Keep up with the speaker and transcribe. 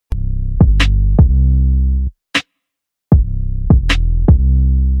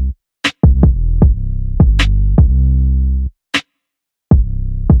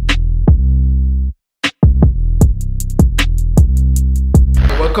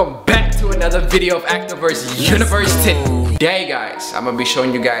welcome back to another video of Activerse Universe. Today guys, I'm gonna be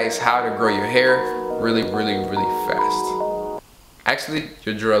showing you guys how to grow your hair really fast. Actually,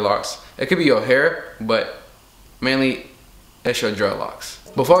 your dreadlocks. It could be your hair, but mainly it's your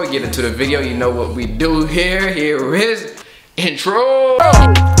dreadlocks. Before we get into the video, you know what we do here. Here is intro.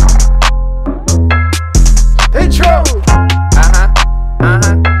 Intro.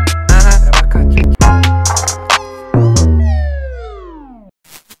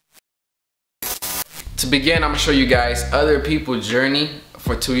 To begin, I'm gonna show you guys other people's journey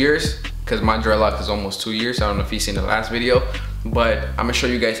for 2 years, because my dreadlock is almost 2 years. I don't know if you've seen the last video, but I'm gonna show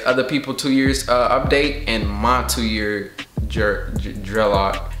you guys other people 2 years update and my 2-year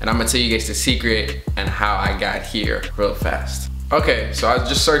dreadlock, and I'm gonna tell you guys the secret and how I got here real fast. Okay, so I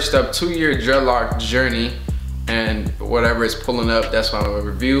just searched up 2-year dreadlock journey, and whatever is pulling up, that's what I'm gonna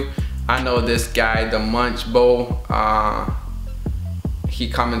review. I know this guy, the Munch Bowl, he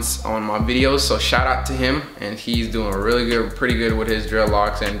comments on my videos, so shout out to him, and he's doing really good, pretty good with his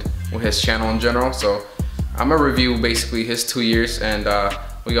dreadlocks and with his channel in general. So I'm gonna review basically his 2 years, and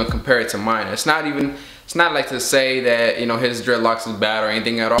we're gonna compare it to mine. It's not like to say that, you know, his dreadlocks is bad or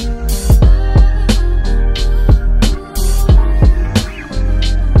anything at all.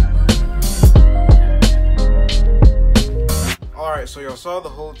 Alright, so y'all saw the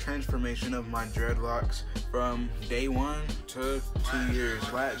whole transformation of my dreadlocks from day 1 to 2 years.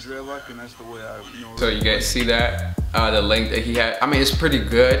 Flat dreadlock, and that's the way I, you know. So you guys see that? The length that he had. I mean, it's pretty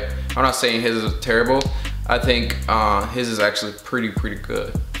good. I'm not saying his is terrible. I think his is actually pretty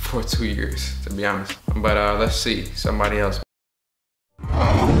good for 2 years, to be honest. But let's see, somebody else.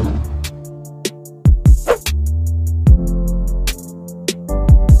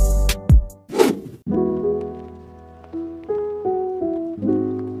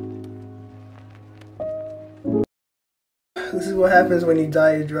 This is what happens when you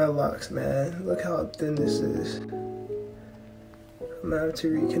dye your dreadlocks, man. Look how thin this is. I'm gonna have to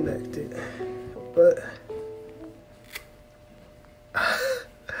reconnect it. But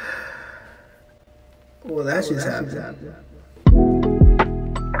well, that's just happened.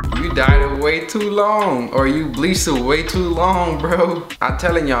 You dyed it way too long, or you bleached it way too long, bro. I'm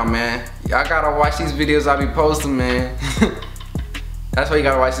telling y'all, man. Y'all gotta watch these videos I be posting, man. That's why you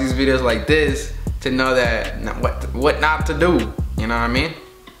gotta watch these videos like this to know that what not to do. You know what I mean?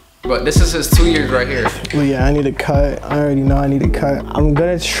 But this is his 2 years right here. Well, yeah, I need a cut. I already know I need a cut. I'm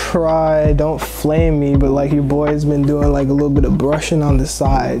gonna try, don't flame me, but like your boy's been doing like a little bit of brushing on the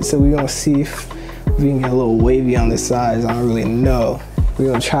sides. So we're gonna see if we can get a little wavy on the sides. I don't really know. We're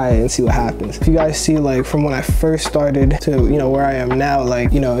gonna try it and see what happens. If you guys see, like, from when I first started to, you know, where I am now,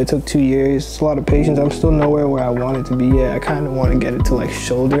 like, you know, it took 2 years. It's a lot of patience. I'm still nowhere where I want it to be yet. I kind of want to get it to like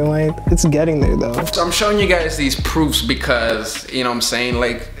shoulder length. It's getting there though. So I'm showing you guys these proofs because, you know what I'm saying,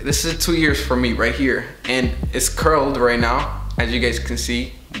 like, this is 2 years for me right here, and it's curled right now, as you guys can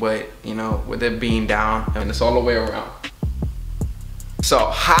see, but, you know, with it being down, and it's all the way around.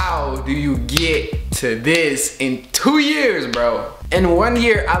 So how do you get to this in 2 years, bro? In 1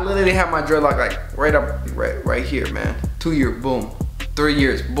 year, I literally have my dreadlock like right here, man. 2 year, boom. 3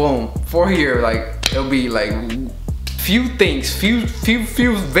 years, boom. 4 year, like, it'll be like few things,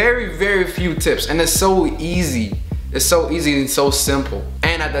 very few tips, and it's so easy. It's so easy and so simple.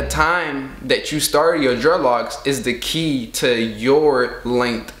 And at the time that you started your dreadlocks is the key to your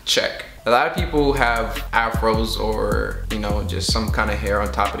length check. A lot of people have afros or, you know, just some kind of hair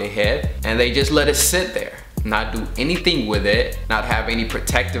on top of their head, and they just let it sit there, not do anything with it, not have any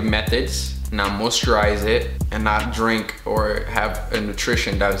protective methods, not moisturize it, and not drink or have a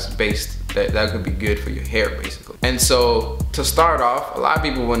nutrition that's based, that could be good for your hair, basically. And so to start off, a lot of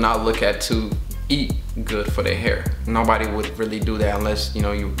people will not look at to eat good for their hair. Nobody would really do that unless, you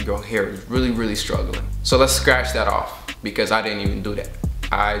know, your hair is really struggling. So let's scratch that off, because I didn't even do that.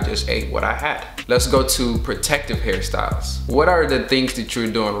 I just ate what I had. Let's go to protective hairstyles. What are the things that you're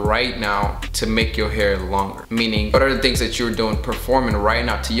doing right now to make your hair longer? Meaning, what are the things that you're doing, performing right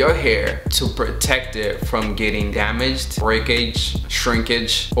now to your hair to protect it from getting damaged, breakage,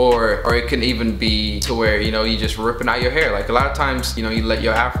 shrinkage, or it can even be to where, you know, you just ripping out your hair. Like a lot of times, you know, you let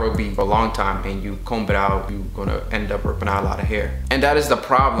your afro be for a long time and you comb it out, you're gonna end up ripping out a lot of hair. And that is the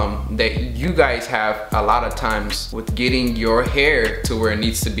problem that you guys have a lot of times with getting your hair to where it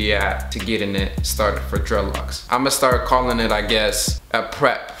needs to be at, to getting it started for dreadlocks. I'm gonna start calling it, I guess, a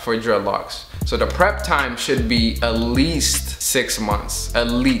prep for dreadlocks. So the prep time should be at least 6 months, at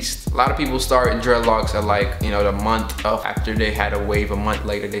least. A lot of people start dreadlocks at like, you know, the month of after they had a wave, a month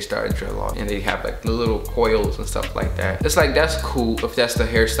later they started dreadlock, and they have like the little coils and stuff like that. It's like, that's cool if that's the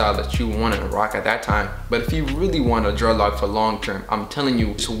hairstyle that you want to rock at that time. But if you really want a dreadlock for long term, I'm telling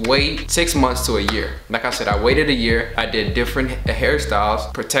you, just wait 6 months to a year. Like I said, I waited a year. I did different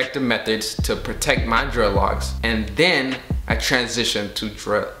hairstyles, protective methods to protect my dreadlocks, and then I transitioned to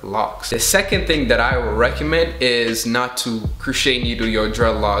dreadlocks. The second thing that I would recommend is not to crochet needle your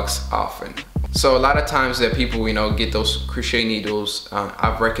dreadlocks often. So a lot of times that people, you know, get those crochet needles,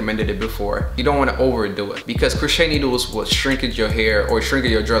 I've recommended it before. You don't want to overdo it because crochet needles will shrinkage your hair or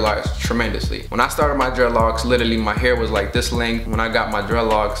shrinkage your dreadlocks tremendously. When I started my dreadlocks, literally my hair was like this length. When I got my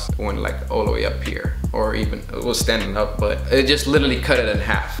dreadlocks, it went like all the way up here, or even it was standing up, but it just literally cut it in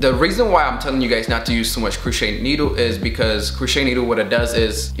half. The reason why I'm telling you guys not to use too much crochet needle is because crochet needle, what it does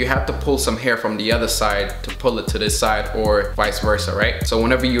is you have to pull some hair from the other side to pull it to this side, or vice versa, right? So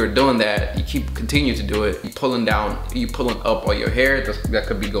whenever you're doing that, you continue to do it, you pulling up all your hair that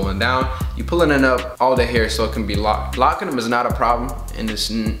could be going down, you pulling it up all the hair so it can be locked. Locking them is not a problem, and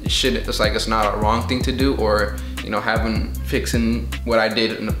it's not a wrong thing to do, or you know, fixing what I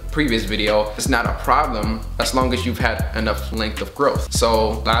did in the previous video. It's not a problem as long as you've had enough length of growth.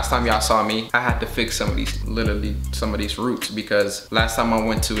 So last time y'all saw me, I had to fix some of these roots, because last time I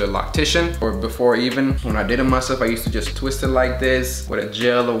went to a loctician, or before even, when I did it myself, I used to just twist it like this with a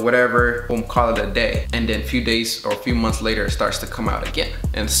gel or whatever, boom, call it a day. And then a few days or a few months later, it starts to come out again.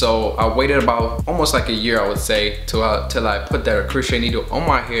 And so I waited about almost like a year, I would say, till I put that crochet needle on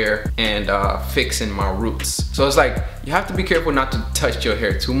my hair and fixing my roots. So it's like, you have to be careful not to touch your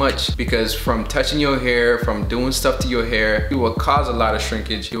hair too much, because from touching your hair, from doing stuff to your hair, it will cause a lot of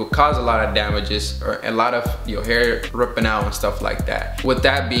shrinkage, it will cause a lot of damages, or a lot of your hair ripping out and stuff like that. With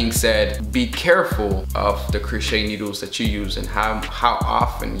that being said, be careful of the crochet needles that you use and how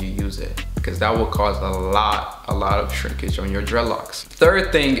often you use it, because that will cause a lot of shrinkage on your dreadlocks.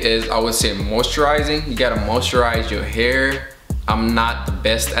 Third thing is, I would say moisturizing. You gotta moisturize your hair. I'm not the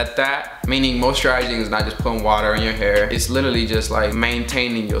best at that. Meaning moisturizing is not just putting water in your hair. It's literally just like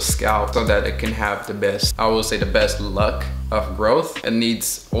maintaining your scalp so that it can have the best, I will say, the best luck of growth. It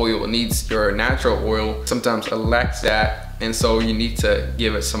needs oil, it needs your natural oil. Sometimes it lacks that. And so you need to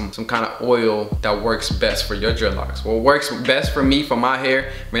give it some kind of oil that works best for your dreadlocks. What works best for me, for my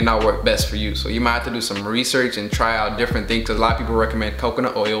hair, may not work best for you. So you might have to do some research and try out different things. Cause a lot of people recommend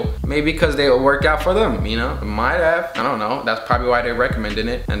coconut oil, maybe because they will work out for them, you know? It might have, I don't know. That's probably why they're recommending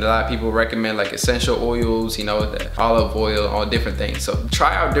it. And a lot of people recommend like essential oils, you know, the olive oil, all different things. So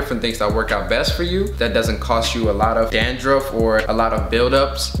try out different things that work out best for you, that doesn't cost you a lot of dandruff or a lot of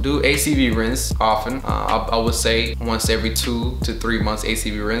buildups. Do ACV rinse often. I would say once every 2 to 3 months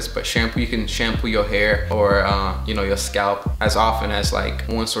ACV rinse, but shampoo, you can shampoo your hair or you know, your scalp as often as like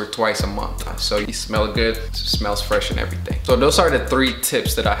once or twice a month, so you smell good, smells fresh and everything. So those are the 3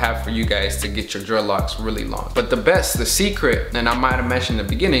 tips that I have for you guys to get your dreadlocks really long. But the secret, and I might have mentioned in the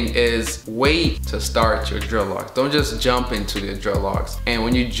beginning, is wait to start your dreadlocks. Don't just jump into the dreadlocks. And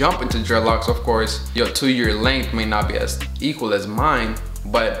when you jump into dreadlocks, of course, your 2-year length may not be as equal as mine.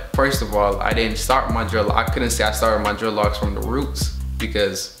 But first of all, I didn't start my dreadlocks. I couldn't say I started my dreadlocks from the roots,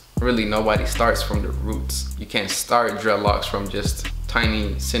 because really nobody starts from the roots. You can't start dreadlocks from just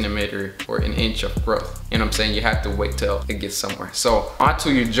tiny centimeter or an inch of growth. You know what I'm saying? You have to wait till it gets somewhere. So my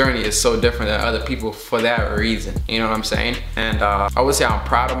 2-year journey is so different than other people for that reason. You know what I'm saying? And I would say I'm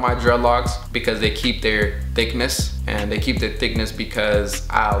proud of my dreadlocks because they keep their thickness, and they keep their thickness because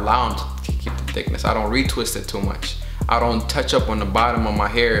I allow them to keep the thickness. I don't retwist it too much. I don't touch up on the bottom of my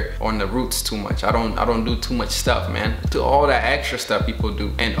hair, on the roots too much. I don't do too much stuff, man. Do all that extra stuff people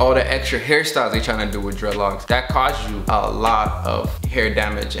do, and all the extra hairstyles they trying to do with dreadlocks, that causes you a lot of hair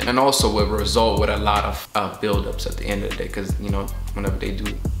damage, and also will result with a lot of buildups at the end of the day. Because you know, whenever they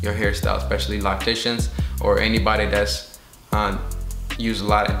do your hairstyle, especially locticians or anybody that's use a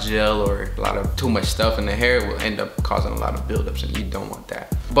lot of gel or a lot of too much stuff in the hair, will end up causing a lot of buildups, and you don't want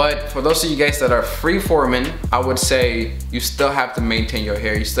that. But for those of you guys that are free-forming, I would say you still have to maintain your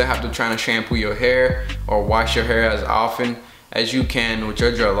hair. You still have to try to shampoo your hair or wash your hair as often as you can with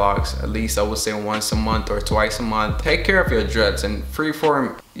your dreadlocks. At least I would say once a month or twice a month. Take care of your dreads. And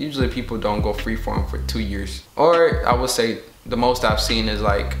freeform, usually people don't go freeform for 2 years. Or I would say the most I've seen is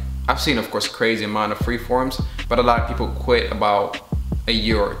like, I've seen of course crazy amount of freeforms, but a lot of people quit about a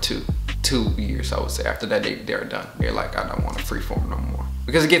year or 2 years, I would say. After that, they're done. They're like, I don't want to freeform no more,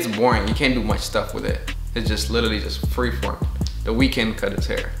 because it gets boring. You can't do much stuff with it. It's just literally just freeform. The Weeknd cut his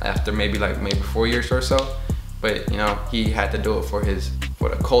hair after maybe 4 years or so, but you know, he had to do it for his for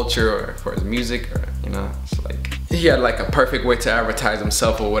the culture or for his music, or you know, it's like he had like a perfect way to advertise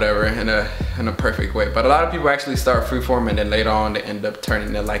himself or whatever in a perfect way. But a lot of people actually start freeform and then later on they end up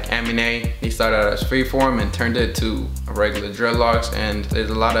turning it like Eminem. He started out as freeform and turned it to a regular dreadlocks, and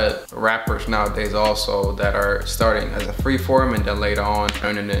there's a lot of rappers nowadays also that are starting as a freeform and then later on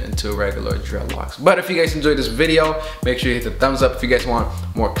turning it into regular dreadlocks. But if you guys enjoyed this video, make sure you hit the thumbs up. If you guys want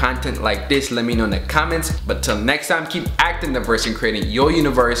more content like this, let me know in the comments. But till next time, keep acting diverse and creating your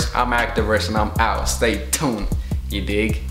universe. I'm Activerse and I'm out. Stay tuned. You dig?